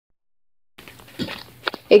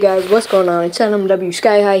Hey guys, what's going on? It's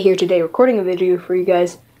Nmwskyhigh here today, recording a video for you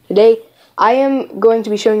guys. Today, I am going to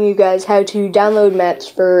be showing you guys how to download maps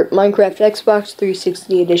for Minecraft Xbox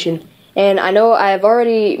 360 Edition. And I know I have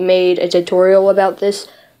already made a tutorial about this,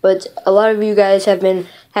 but a lot of you guys have been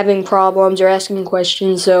having problems or asking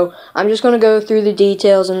questions, so I'm just going to go through the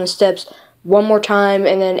details and the steps one more time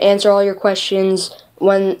and then answer all your questions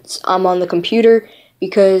once I'm on the computer,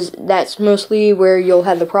 because that's mostly where you'll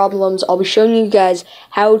have the problems. I'll be showing you guys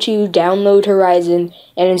how to download Horizon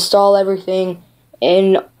and install everything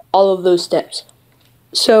and all of those steps.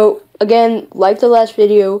 So again, like the last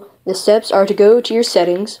video, the steps are to go to your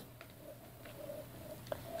settings,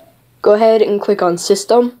 go ahead and click on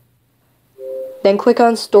System, then click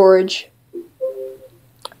on Storage,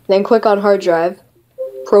 then click on Hard Drive,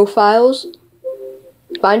 Profiles,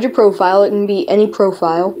 find your profile, it can be any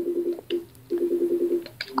profile.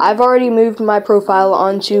 I've already moved my profile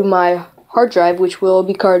onto my hard drive, which will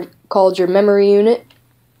be called your memory unit.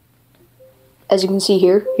 As you can see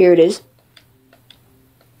here it is.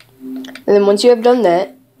 And then once you have done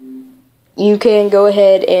that, you can go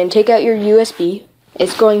ahead and take out your USB.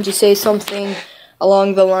 It's going to say something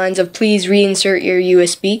along the lines of please reinsert your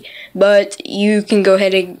USB, but you can go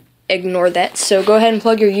ahead and ignore that. So go ahead and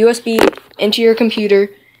plug your USB into your computer,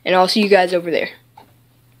 and I'll see you guys over there.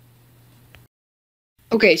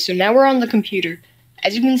 Okay, so now we're on the computer.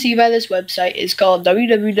 As you can see by this website, it's called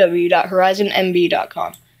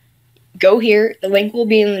www.horizonmb.com. Go here, the link will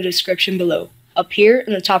be in the description below. Up here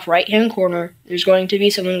in the top right hand corner, there's going to be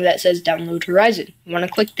something that says Download Horizon. You want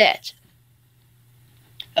to click that.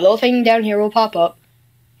 A little thing down here will pop up.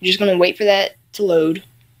 You're just going to wait for that to load.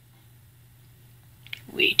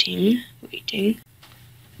 Waiting.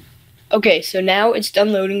 Okay, so now it's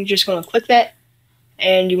done loading. You're just going to click that,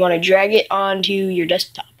 and you want to drag it onto your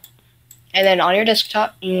desktop. And then on your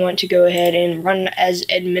desktop, you want to go ahead and run as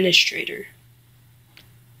administrator.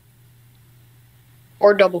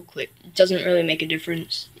 Or double click. It doesn't really make a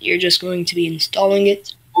difference. You're just going to be installing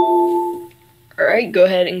it. Alright, go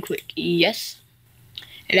ahead and click yes.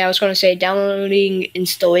 And now it's going to say downloading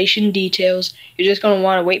installation details. You're just going to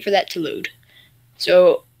want to wait for that to load.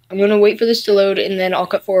 So I'm going to wait for this to load, and then I'll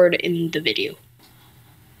cut forward in the video.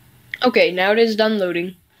 Okay, now it is done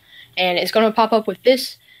loading, and it's going to pop up with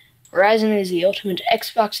this. Horizon is the ultimate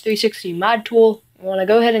Xbox 360 mod tool. You want to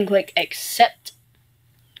go ahead and click accept.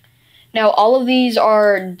 Now, all of these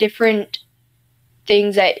are different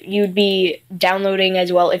things that you'd be downloading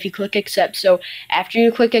as well if you click accept. So after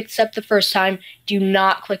you click accept the first time, do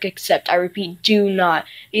not click accept. I repeat, do not.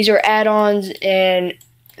 These are add-ons, and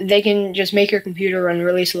they can just make your computer run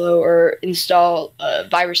really slow or install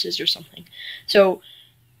viruses or something. So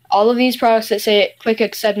all of these products that say click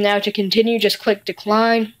accept now to continue, just click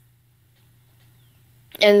decline.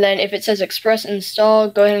 And then if it says express install,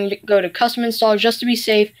 go ahead and go to custom install just to be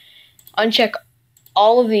safe. Uncheck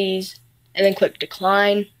all of these and then click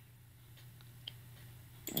decline.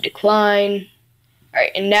 Decline.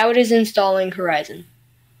 Alright, and now it is installing Horizon.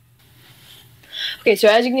 Okay, so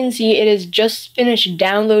as you can see, it is just finished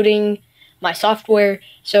downloading my software.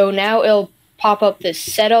 So now it'll pop up this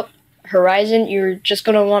setup Horizon. You're just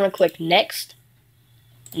going to want to click next,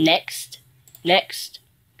 next, next,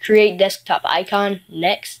 create desktop icon,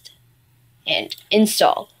 next, and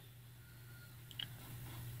install.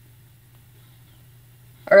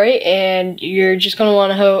 Alright, and you're just going to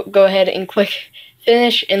want to go ahead and click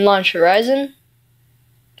finish and launch Horizon.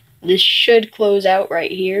 This should close out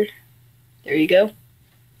right here. There you go.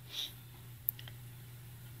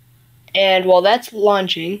 And while that's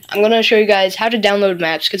launching, I'm going to show you guys how to download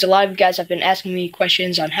maps, because a lot of you guys have been asking me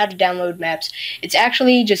questions on how to download maps. It's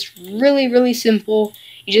actually just really simple.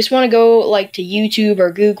 You just want to go like to YouTube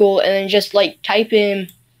or Google and then just like type in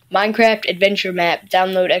Minecraft Adventure Map,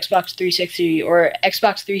 download Xbox 360, or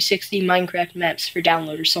Xbox 360 Minecraft maps for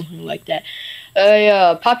download or something like that.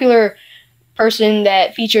 A popular person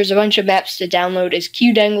that features a bunch of maps to download is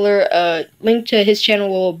QDangler. Link to his channel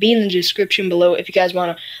will be in the description below if you guys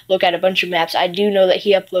want to look at a bunch of maps. I do know that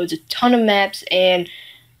he uploads a ton of maps, and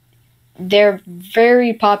they're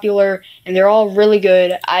very popular, and they're all really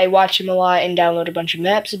good. I watch him a lot and download a bunch of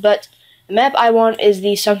maps, but the map I want is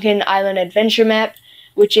the Sunken Island Adventure map,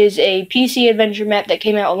 which is a PC adventure map that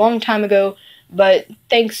came out a long time ago, but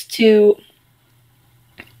thanks to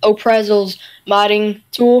Oprezel's modding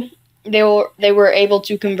tool, they were able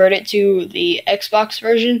to convert it to the Xbox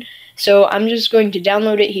version. So I'm just going to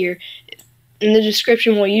download it here. In the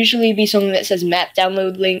description will usually be something that says map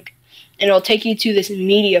download link, and it'll take you to this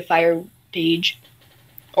MediaFire page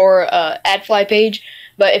or AdFly page.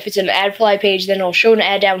 But if it's an ad fly page, then it'll show an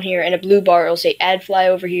ad down here, and a blue bar, it'll say ad fly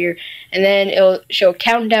over here, and then it'll show a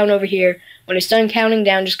countdown over here. When it's done counting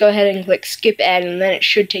down, just go ahead and click skip ad, and then it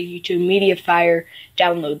should take you to a MediaFire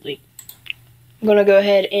download link. I'm going to go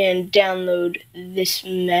ahead and download this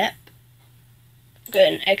map. Go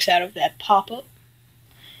ahead and X out of that pop-up.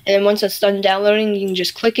 And then once that's done downloading, you can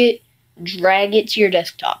just click it, drag it to your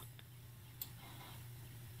desktop.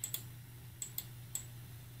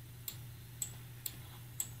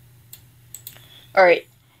 Alright,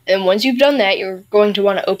 and once you've done that, you're going to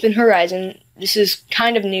want to open Horizon. This is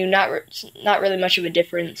kind of new, not really much of a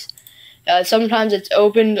difference. Sometimes it's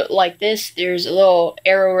opened like this. There's a little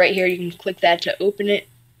arrow right here. You can click that to open it.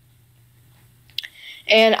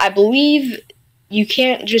 And I believe you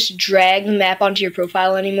can't just drag the map onto your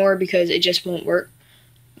profile anymore because it just won't work.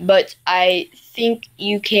 But I think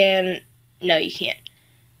you can. No, you can't.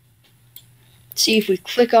 See if we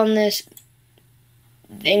click on this.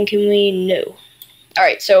 Then can we? No.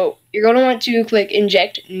 Alright, so you're going to want to click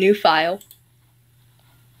Inject New File.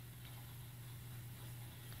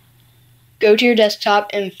 Go to your desktop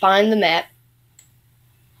and find the map.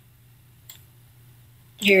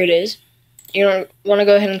 Here it is. You're going to want to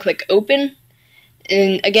go ahead and click Open.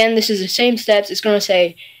 And again, this is the same steps. It's going to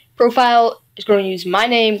say Profile. It's going to use my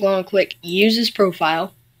name. I'm going to click Use as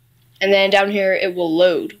Profile. And then down here, it will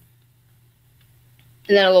load.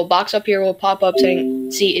 And then a little box up here will pop up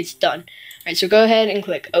saying, see, it's done. Alright, so go ahead and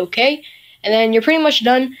click OK. And then you're pretty much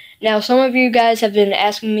done. Now, some of you guys have been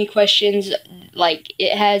asking me questions like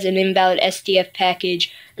it has an invalid STF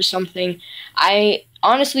package or something. I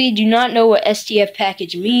honestly do not know what STF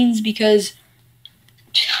package means because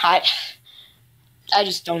I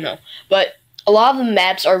just don't know. But a lot of the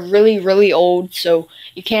maps are really, really old, so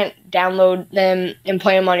you can't download them and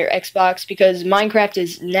play them on your Xbox because Minecraft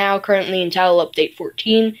is now currently in Title Update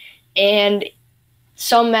 14, and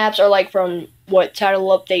some maps are like from,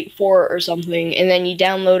 Title Update 4 or something, and then you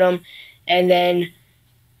download them, and then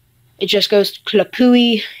it just goes to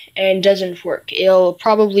Klapui and doesn't work. It'll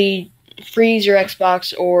probably freeze your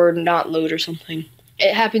Xbox or not load or something.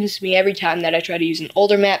 It happens to me every time that I try to use an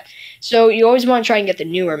older map, so you always want to try and get the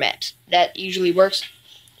newer maps. That usually works.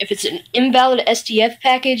 If it's an invalid STF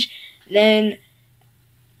package, then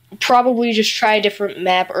probably just try a different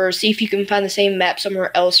map or see if you can find the same map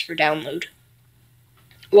somewhere else for download.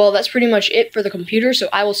 Well, that's pretty much it for the computer, so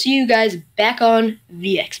I will see you guys back on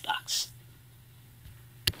the Xbox.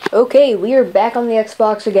 Okay, we are back on the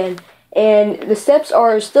Xbox again, and the steps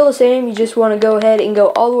are still the same. You just want to go ahead and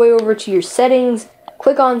go all the way over to your settings,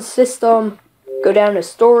 click on System, go down to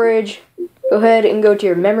Storage, go ahead and go to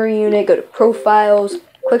your memory unit, go to Profiles,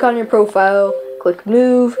 click on your profile, click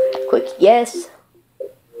Move, click Yes,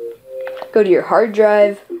 go to your hard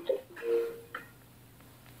drive,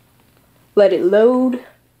 let it load.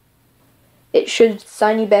 It should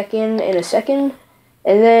sign you back in a second,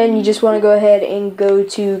 and then you just want to go ahead and go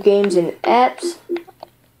to Games and Apps.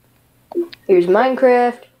 Here's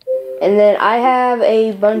Minecraft, and then I have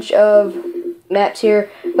a bunch of maps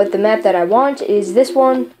here, but the map that I want is this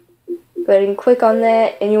one. Go ahead and click on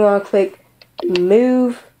that, and you want to click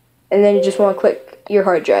Move, and then you just want to click your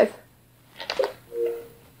hard drive.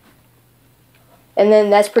 And then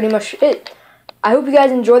that's pretty much it. I hope you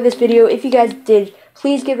guys enjoyed this video. If you guys did,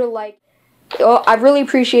 please give it a like. I really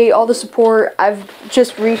appreciate all the support. I've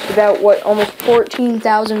just reached about, almost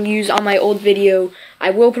 14,000 views on my old video. I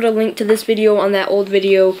will put a link to this video on that old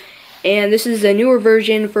video. And this is the newer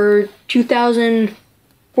version for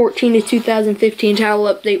 2014 to 2015, Title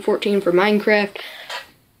Update 14 for Minecraft.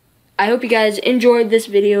 I hope you guys enjoyed this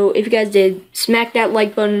video. If you guys did, smack that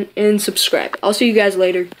like button and subscribe. I'll see you guys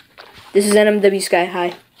later. This is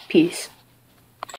Nmwskyhigh. Peace.